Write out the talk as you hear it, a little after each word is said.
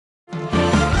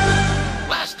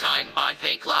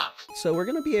so we're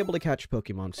gonna be able to catch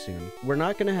Pokemon soon. We're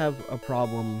not gonna have a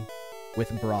problem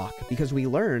with Brock because we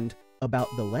learned about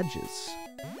the ledges.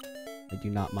 I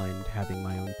do not mind having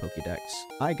my own Pokédex.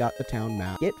 I got the town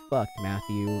map. Get fucked,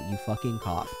 Matthew, you fucking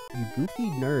cop. You goofy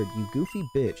nerd, you goofy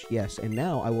bitch. Yes, and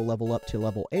now I will level up to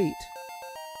level 8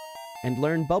 and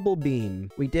learn Bubble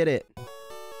Beam. We did it.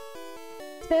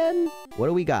 10. What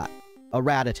do we got? A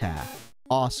Rattata.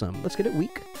 Awesome. Let's get it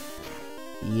weak.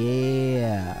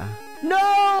 Yeah.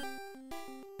 No!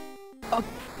 Oh.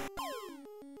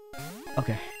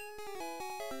 Okay.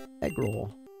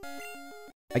 Eggroll.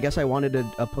 I guess I wanted a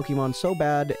Pokemon so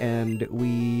bad, and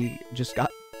we just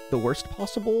got the worst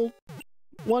possible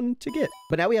one to get.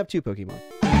 But now we have 2 Pokemon.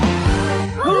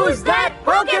 Who's that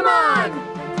Pokemon?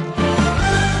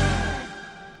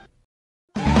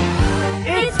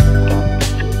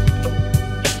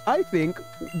 I think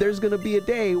there's gonna be a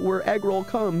day where Eggroll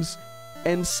comes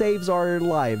and saves our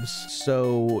lives.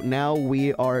 So now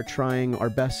we are trying our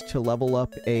best to level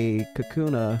up a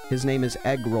Kakuna. His name is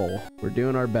Eggroll. We're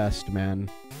doing our best,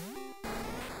 man.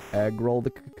 Eggroll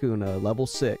the Kakuna, level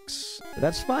 6.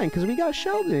 That's fine, because we got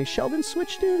Sheldon. Sheldon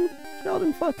switched in.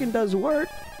 Sheldon fucking does work.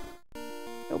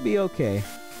 He'll be okay.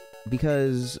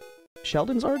 Because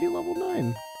Sheldon's already level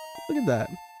 9. Look at that.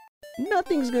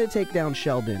 Nothing's gonna take down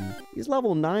Sheldon. He's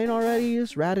level 9 already.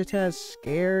 This Rattata's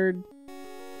scared.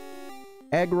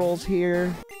 Eggroll's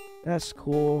here. That's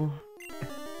cool.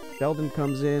 Sheldon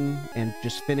comes in and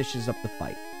just finishes up the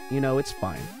fight. You know, it's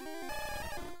fine.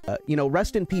 You know,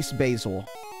 rest in peace, Basil.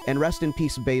 And rest in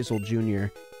peace, Basil Jr.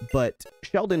 But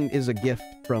Sheldon is a gift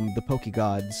from the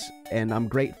Pokegods, and I'm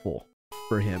grateful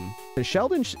for him.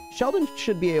 Sheldon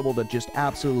should be able to just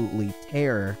absolutely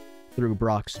tear through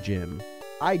Brock's gym.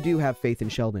 I do have faith in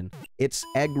Sheldon. It's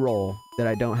Eggroll that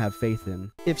I don't have faith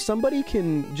in. If somebody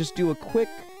can just do a quick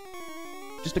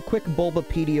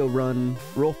Bulbapedia run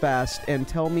real fast and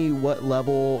tell me what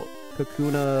level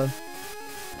Kakuna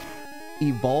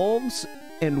evolves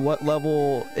and what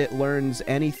level it learns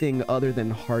anything other than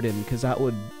Harden, because that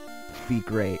would be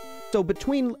great. So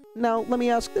now let me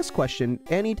ask this question.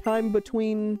 Anytime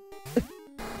between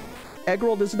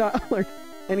Eggroll does not learn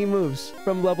any moves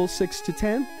from level 6 to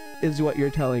 10 is what you're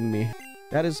telling me.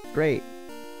 That is great.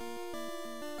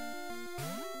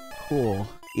 Cool.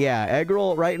 Yeah,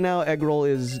 Eggroll, right now, Eggroll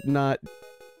is not...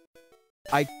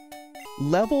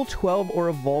 Level 12 or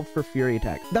evolve for Fury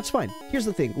Attack. That's fine. Here's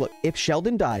the thing. Look, if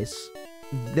Sheldon dies,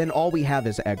 then all we have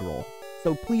is Eggroll.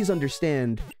 So please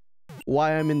understand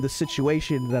why I'm in the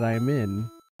situation that I'm in.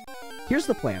 Here's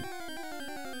the plan.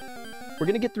 We're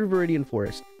gonna get through Viridian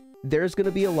Forest. There's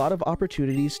gonna be a lot of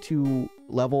opportunities to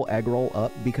level Eggroll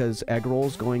up, because Eggroll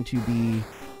is going to be,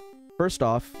 first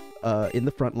off, in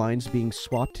the front lines being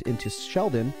swapped into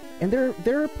Sheldon, and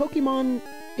there are Pokemon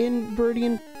in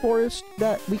Viridian Forest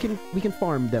that we can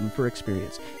farm them for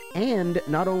experience. And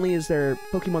not only is there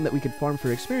Pokemon that we can farm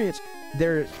for experience,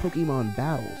 there's Pokemon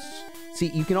battles. See,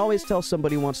 you can always tell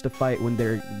somebody wants to fight when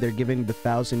they're giving the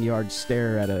 1,000-yard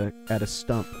stare at a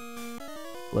stump.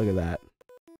 Look at that.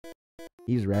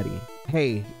 He's ready.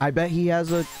 Hey, I bet he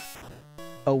has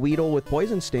a Weedle with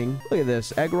Poison Sting. Look at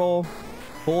this. Eggroll,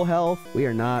 full health. We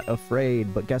are not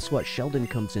afraid. But guess what? Sheldon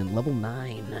comes in. Level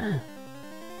 9.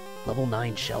 Level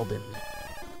 9 Sheldon.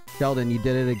 Sheldon, you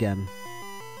did it again.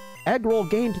 Eggroll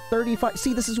gained 35.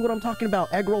 See, this is what I'm talking about.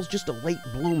 Eggroll's just a late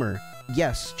bloomer.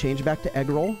 Yes, change back to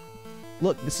Eggroll.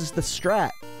 Look, this is the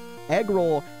strat.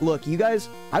 Eggroll, look, you guys,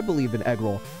 I believe in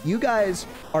Eggroll. You guys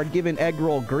are giving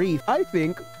Eggroll grief. I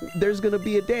think there's gonna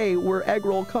be a day where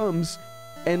Eggroll comes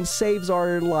and saves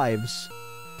our lives.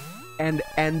 And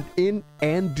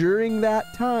during that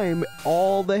time,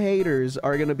 all the haters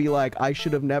are gonna be like, I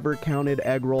should have never counted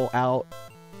Eggroll out.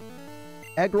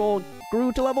 Eggroll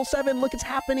grew to level 7. Look, it's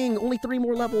happening. Only 3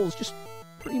 more levels. Just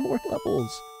 3 more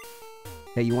levels.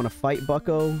 Hey, you want to fight,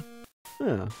 bucko?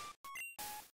 Huh.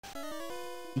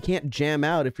 You can't jam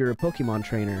out if you're a Pokemon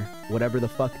trainer. Whatever the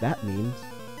fuck that means.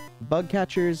 Bug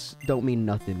catchers don't mean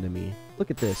nothing to me. Look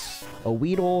at this. A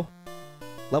Weedle.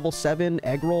 Level 7.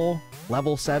 Eggroll.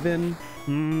 Level 7.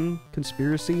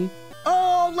 Conspiracy.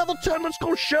 Oh, level 10. Let's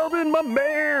go, Sheldon, my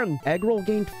man. Eggroll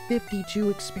gained 52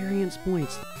 experience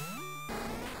points.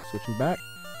 Switching back.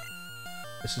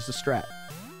 This is the strat.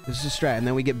 This is the strat. And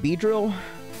then we get Beedrill.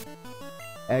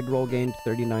 Eggroll gained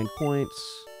 39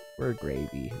 points. We're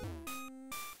gravy.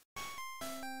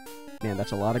 Man,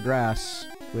 that's a lot of grass.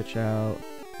 Switch out.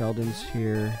 Sheldon's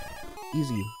here.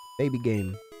 Easy. Baby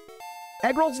game.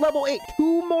 Eggroll's level 8.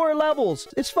 2 more levels.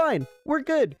 It's fine. We're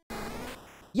good.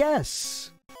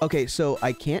 Yes. Okay, so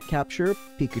I can't capture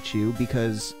Pikachu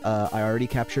because I already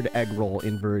captured Eggroll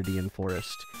in Viridian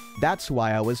Forest. That's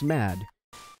why I was mad.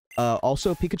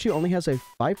 Also, Pikachu only has a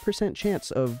 5%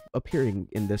 chance of appearing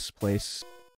in this place.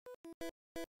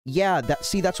 Yeah,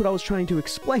 that's what I was trying to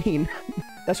explain.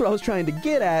 That's what I was trying to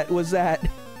get at, was that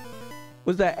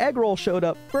Eggroll showed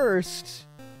up first,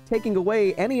 taking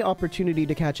away any opportunity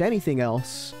to catch anything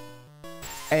else.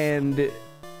 And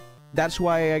that's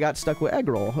why I got stuck with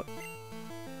Eggroll.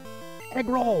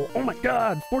 Eggroll! Oh my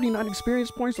god! 49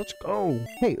 experience points, let's go!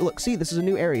 Hey, look, see, this is a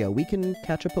new area. We can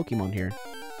catch a Pokemon here.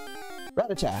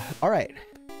 Rattata. Alright.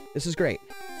 This is great.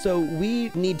 So, we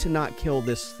need to not kill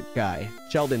this guy.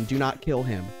 Sheldon, do not kill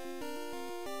him.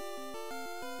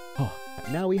 Oh,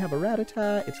 now we have a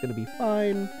Rattata. It's gonna be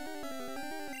fine.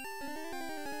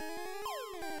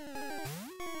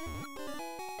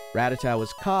 Rattata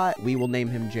was caught. We will name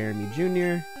him Jeremy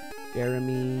Jr.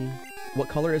 Jeremy... What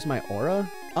color is my aura?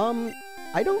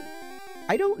 I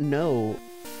don't know.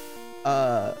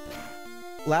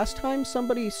 Last time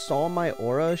somebody saw my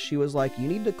aura, she was like, you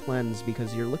need to cleanse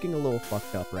because you're looking a little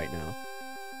fucked up right now.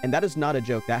 And that is not a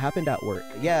joke. That happened at work.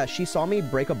 Yeah, she saw me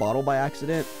break a bottle by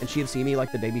accident, and she had seen me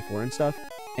like the day before and stuff.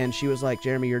 And she was like,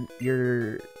 Jeremy,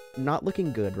 you're not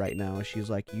looking good right now. She's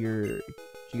like,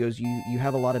 she goes, you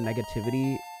have a lot of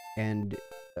negativity and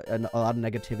a lot of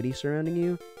negativity surrounding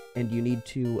you, and you need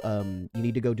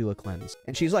to go do a cleanse.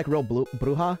 And she's like real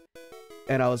bruja,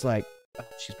 and I was like, oh,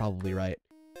 she's probably right.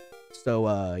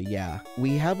 So yeah,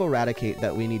 we have Eradicate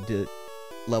that we need to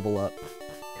level up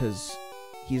because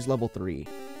he's level 3.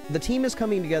 The team is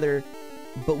coming together,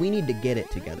 but we need to get it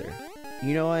together.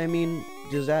 You know what I mean?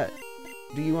 Do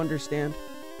you understand?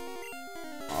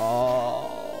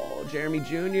 Oh, Jeremy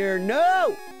Jr.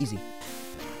 No! Easy.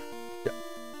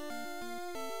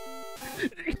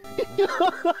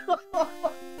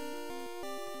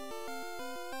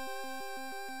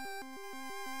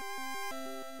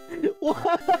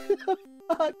 What the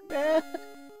fuck, man?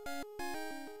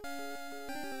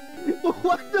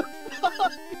 What the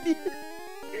fuck, dude?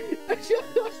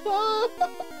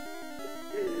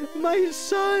 My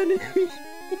son, he's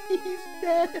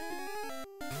dead.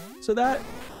 So that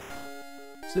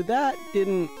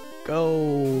didn't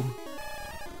go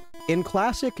in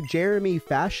classic Jeremy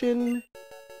fashion.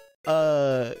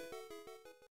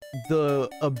 The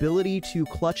ability to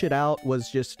clutch it out was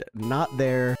just not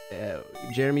there.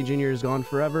 Jeremy Jr. is gone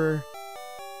forever.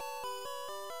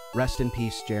 Rest in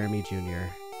peace, Jeremy Jr.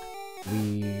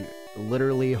 We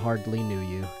literally hardly knew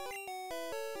you.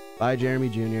 Bye, Jeremy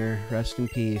Jr. Rest in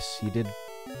peace. You did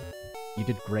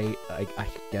great, I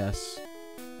guess.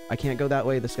 I can't go that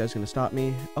way. This guy's gonna stop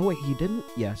me. Oh, wait, he didn't?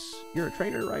 Yes. You're a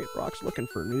trainer, right? Brock's looking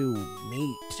for new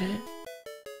meat.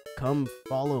 Come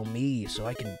follow me so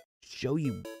I can show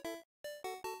you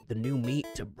the new meat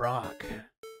to Brock,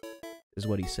 is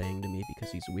what he's saying to me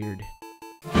because he's weird.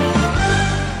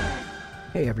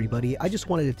 Hey everybody, I just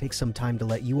wanted to take some time to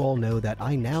let you all know that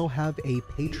I now have a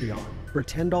Patreon. For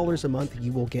 $10 a month,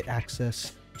 you will get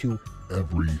access to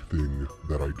everything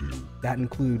that I do. That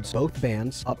includes both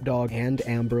bands, Updog and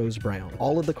Ambrose Brown,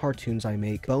 all of the cartoons I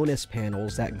make, bonus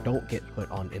panels that don't get put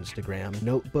on Instagram,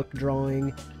 notebook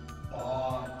drawing,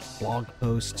 blog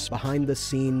posts, behind the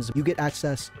scenes. You get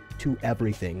access to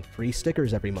everything. Free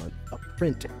stickers every month, a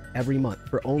print every month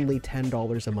for only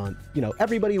 $10 a month. You know,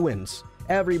 everybody wins.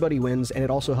 Everybody wins, and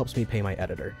it also helps me pay my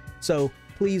editor. So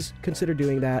please consider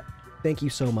doing that. Thank you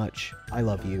so much. I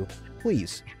love you.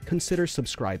 Please consider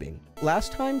subscribing.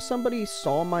 Last time somebody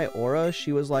saw my aura,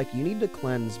 she was like, you need to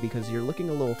cleanse because you're looking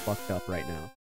a little fucked up right now.